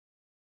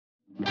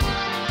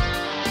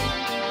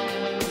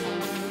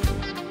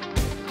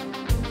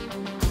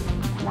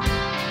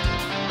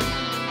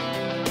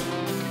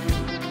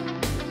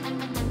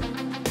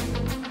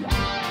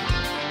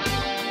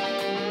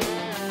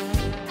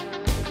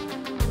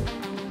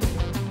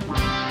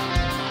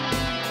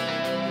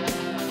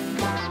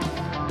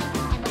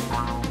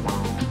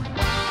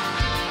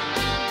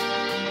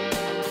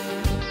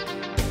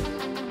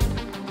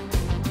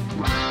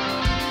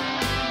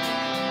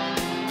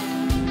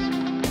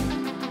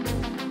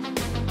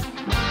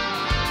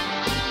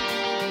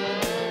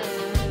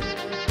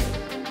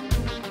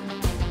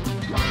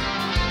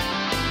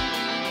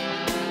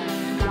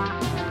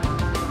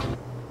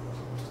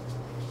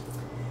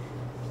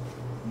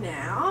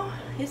Now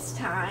it's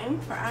time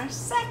for our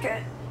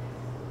second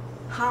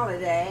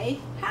holiday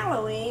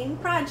Halloween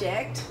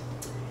project,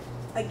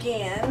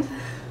 again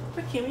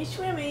for Kimmy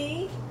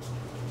Schwimmy.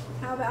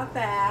 How about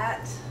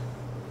that?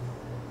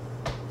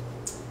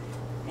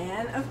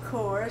 And of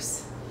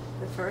course,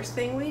 the first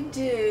thing we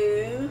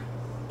do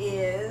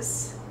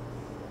is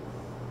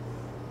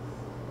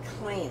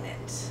clean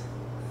it.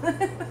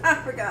 I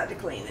forgot to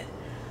clean it.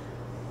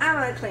 I'm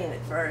going to clean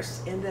it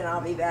first, and then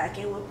I'll be back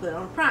and we'll put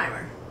on a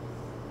primer.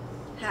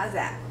 How's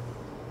that?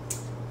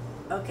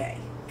 Okay,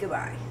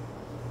 goodbye.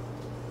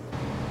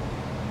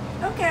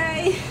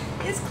 Okay,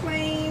 it's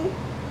clean.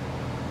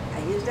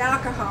 I used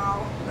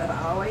alcohol, but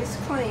I always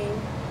clean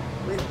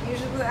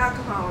usually with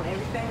alcohol on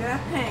everything that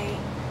I paint.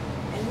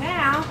 And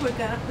now we're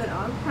going to put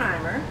on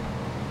primer.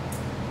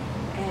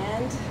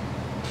 And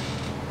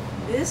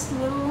this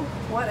little,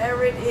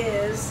 whatever it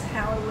is,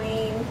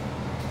 Halloween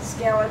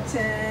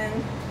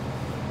skeleton,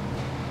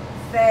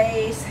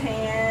 face,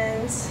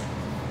 hands,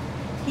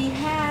 he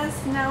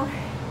has no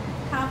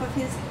top of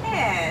his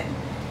head,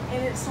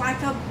 and it's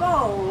like a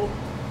bowl.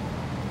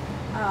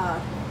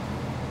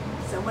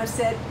 Someone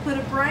said put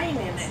a brain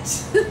in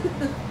it.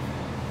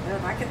 But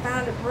if I could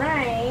find a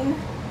brain,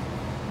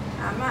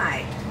 I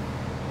might.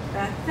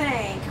 But I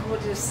think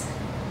we'll just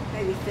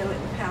maybe fill it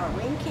with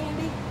Halloween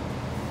candy.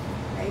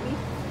 Maybe.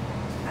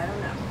 I don't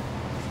know.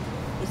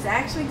 It's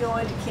actually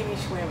going to Kimmy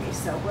Schwimmy,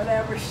 so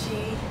whatever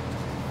she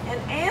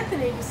and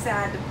Anthony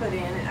decide to put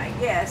in it, I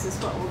guess, is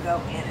what will go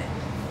in it.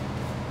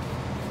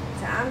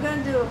 So I'm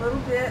going to do a little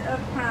bit of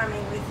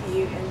priming with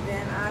you, and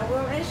then I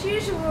will, as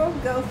usual,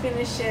 go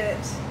finish it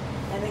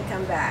and then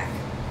come back.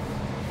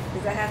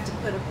 Because I have to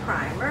put a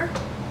primer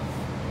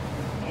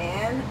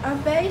and a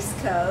base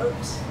coat,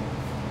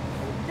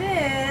 and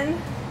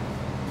then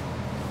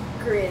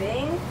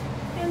gridding,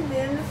 and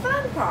then the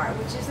fun part,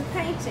 which is the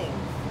painting.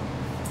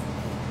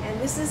 And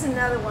this is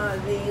another one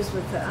of these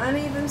with the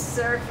uneven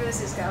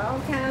surface. It's got all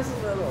kinds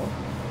of little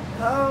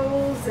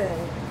holes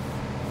and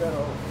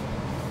little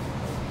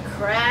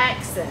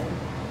cracks, and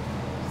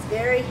it's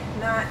very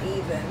not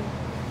even.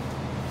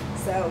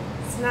 So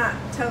it's not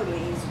totally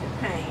easy to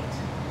paint.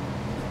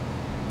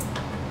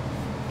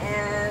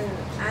 And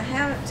I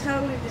haven't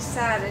totally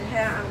decided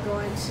how I'm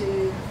going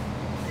to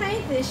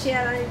paint this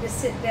yet. I need to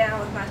sit down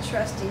with my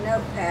trusty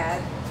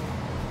notepad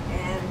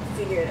and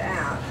figure it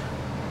out.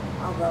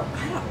 Although,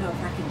 I don't know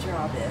if I can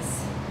draw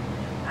this.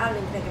 I don't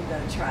even think I'm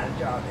going to try to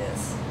draw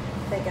this.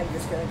 I think I'm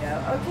just going to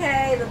go,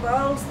 okay, the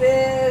bowl's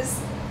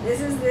this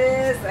is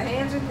this, the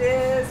hands are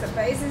this, the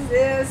face is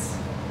this.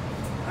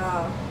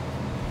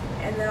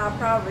 And then I'll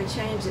probably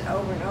change it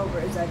over and over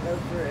as I go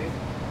through.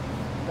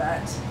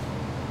 But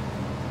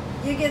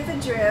you get the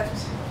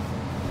drift.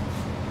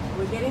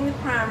 We're getting the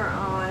primer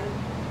on,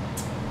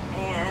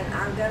 and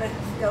I'm going to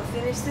go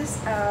finish this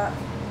up,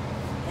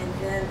 and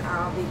then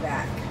I'll be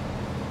back.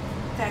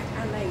 In fact,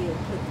 I may even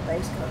put the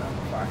base coat on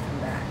before I come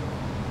back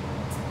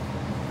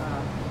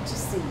to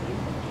see you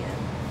again.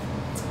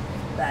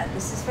 But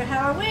this is for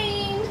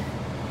Halloween.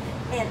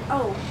 And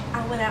oh,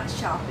 I went out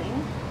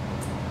shopping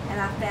and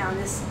I found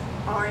this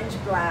orange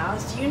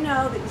blouse. Do you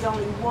know that there's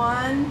only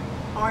one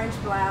orange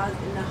blouse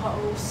in the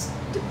whole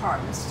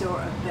department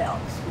store of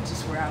Belk's, which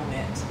is where I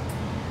went.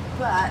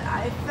 But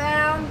I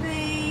found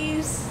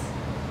these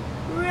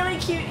really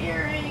cute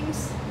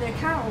earrings. They're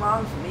kind of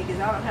long for me because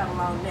I don't have a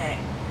long neck.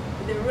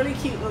 They're really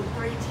cute little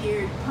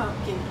three-tiered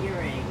pumpkin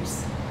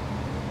earrings.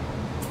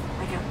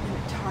 I got them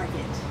at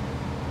Target.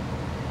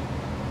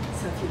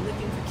 So if you're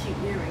looking for cute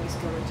earrings,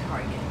 go to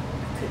Target.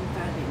 I couldn't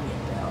find any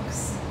at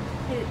Belk's.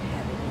 They didn't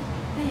have any.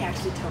 They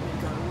actually told me to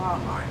go to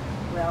Walmart.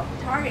 Well,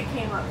 Target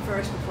came up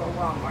first before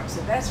Walmart,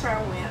 so that's where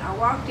I went. I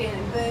walked in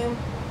and boom,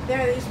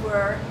 there these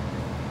were.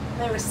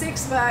 They were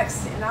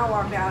 $6 and I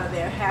walked out of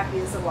there happy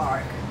as a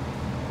lark.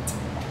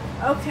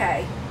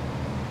 Okay,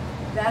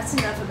 that's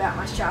enough about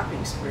my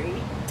shopping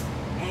spree.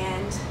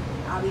 And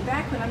I'll be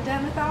back when I'm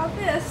done with all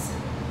this.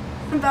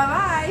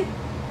 Bye-bye.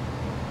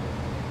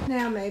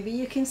 Now maybe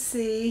you can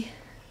see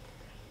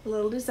a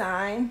little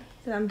design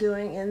that I'm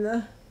doing in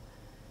the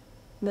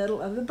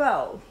middle of the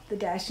bowl, the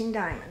dashing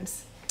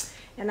diamonds.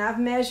 And I've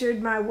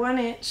measured my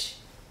 1-inch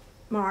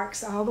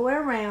marks all the way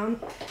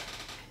around.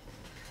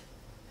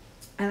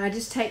 And I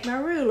just take my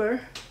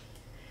ruler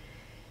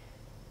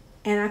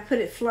and I put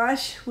it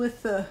flush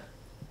with the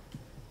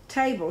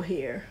table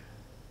here.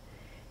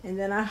 and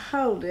then I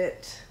hold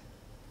it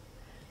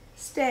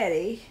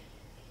steady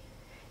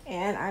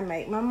and I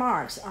make my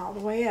marks all the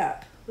way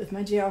up with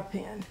my gel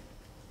pen.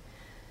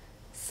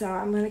 So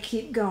I'm going to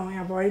keep going.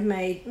 I've already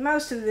made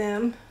most of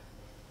them,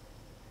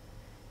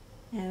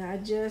 and I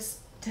just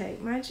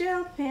take my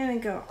gel pen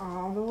and go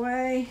all the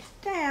way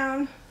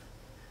down.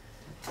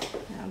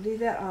 I'll do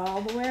that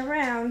all the way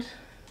around,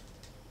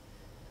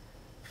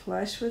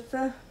 flush with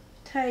the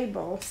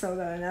table so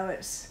that I know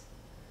it's,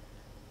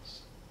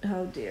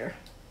 oh dear,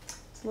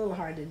 it's a little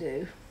hard to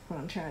do what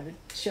I'm trying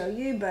to show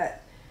you,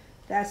 but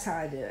that's how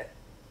I do it.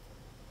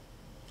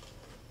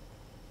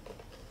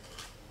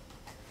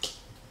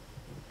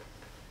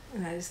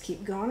 And I just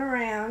keep going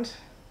around.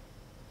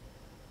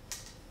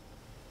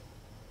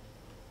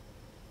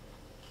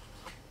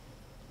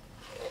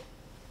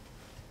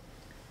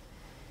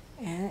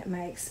 And it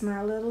makes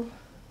my little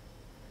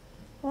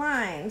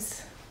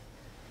lines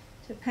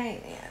to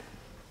paint in.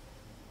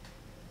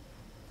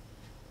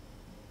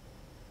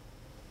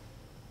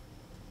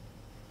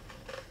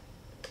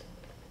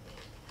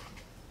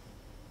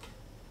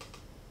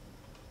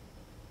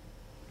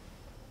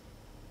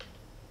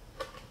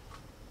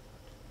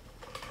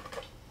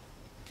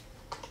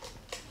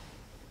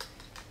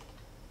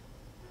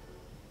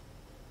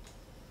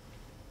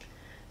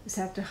 Just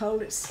have to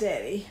hold it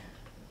steady.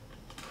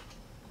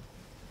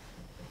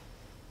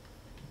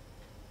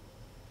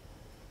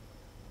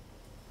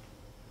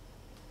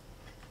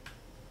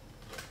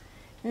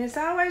 And it's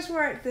always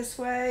worked this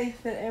way,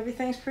 that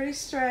everything's pretty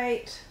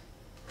straight.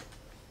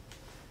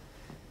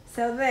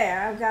 So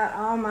there, I've got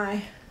all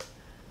my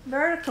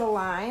vertical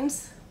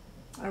lines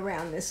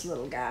around this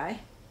little guy.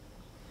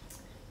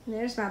 And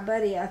there's my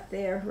buddy out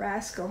there,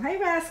 Rascal. Hey,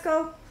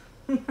 Rascal!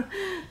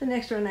 The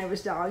next door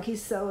neighbor's dog.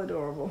 He's so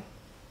adorable.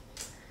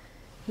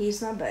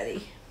 He's my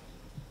buddy.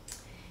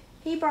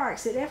 He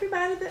barks at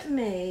everybody but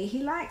me.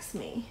 He likes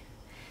me.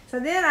 So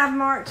then I've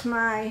marked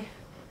my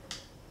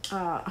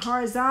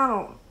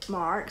horizontal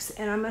marks,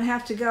 and I'm going to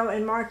have to go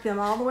and mark them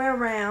all the way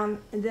around,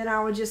 and then I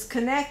will just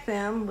connect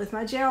them with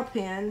my gel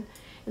pen,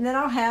 and then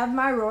I'll have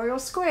my royal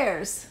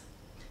squares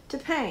to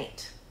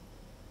paint.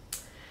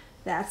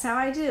 That's how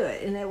I do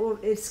it, and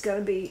it's going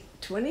to be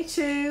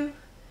 22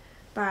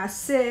 by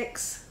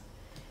 6,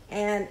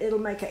 and it'll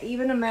make an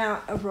even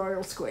amount of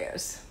royal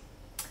squares.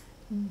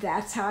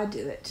 That's how I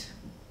do it.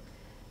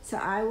 So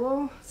I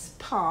will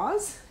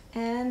pause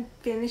and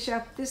finish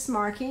up this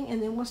marking,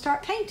 and then we'll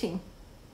start painting.